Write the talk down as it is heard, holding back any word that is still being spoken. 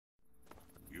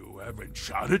haven't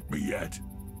shot at me yet.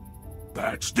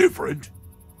 That's different.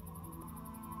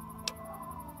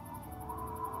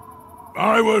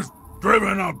 I was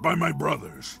driven out by my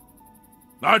brothers.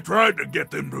 I tried to get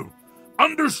them to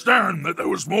understand that there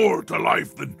was more to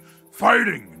life than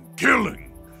fighting and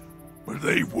killing, but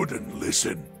they wouldn't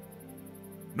listen.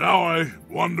 Now I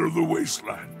wander the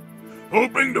wasteland,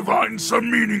 hoping to find some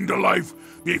meaning to life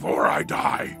before I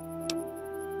die.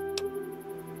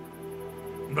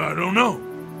 I don't know.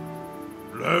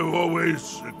 I've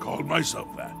always called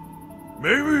myself that.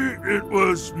 Maybe it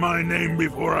was my name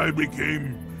before I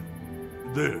became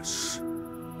this.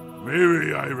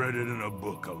 Maybe I read it in a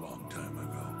book a long time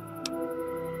ago.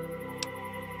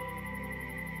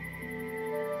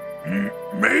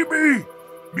 Maybe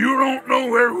you don't know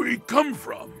where we come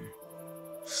from.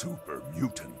 Super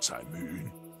mutants, I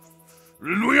mean.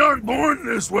 We aren't born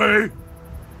this way.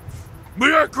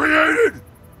 We are created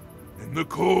in the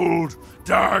cold,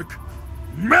 dark,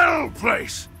 metal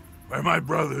place where my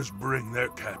brothers bring their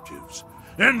captives,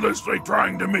 endlessly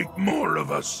trying to make more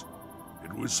of us.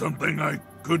 It was something I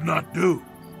could not do.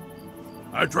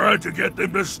 I tried to get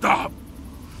them to stop,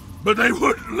 but they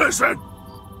wouldn't listen.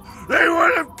 They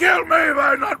would have killed me if I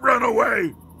had not run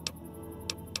away.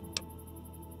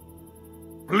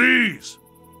 Please,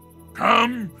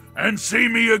 come and see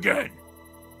me again.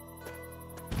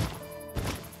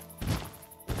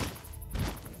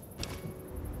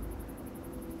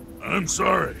 I'm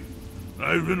sorry.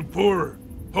 I've been a poor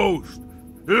host.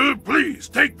 Please,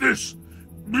 take this.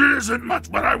 It isn't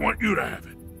much, but I want you to have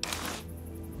it.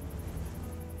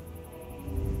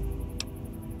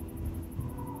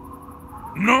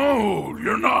 No,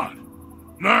 you're not.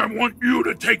 I want you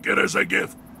to take it as a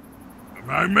gift.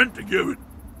 I meant to give it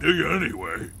to you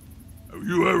anyway. Have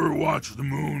you ever watched the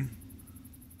moon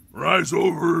rise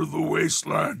over the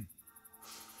wasteland?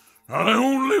 I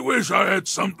only wish I had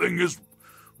something as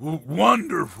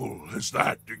wonderful as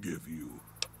that to give you.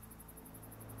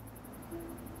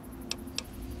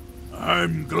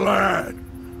 I'm glad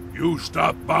you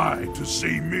stopped by to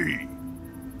see me.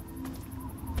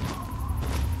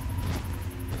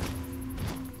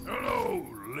 Hello,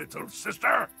 little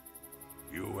sister.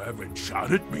 You haven't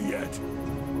shot at me yet.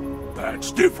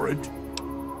 That's different.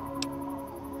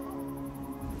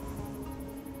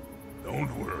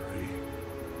 Don't worry.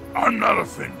 I'm not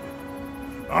offended.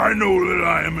 I know that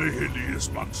I am a hideous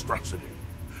monstrosity,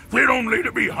 fit only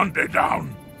to be hunted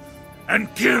down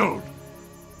and killed.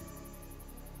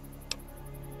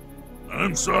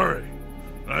 I'm sorry.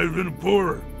 I've been a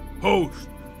poor host.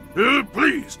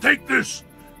 Please, take this.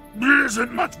 It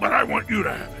isn't much, but I want you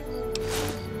to have it.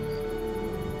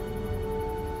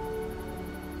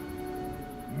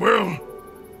 Well,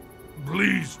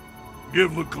 please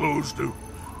give the clothes to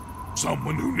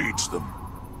someone who needs them.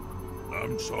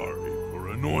 I'm sorry for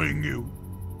annoying you.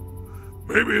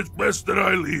 Maybe it's best that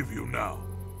I leave you now.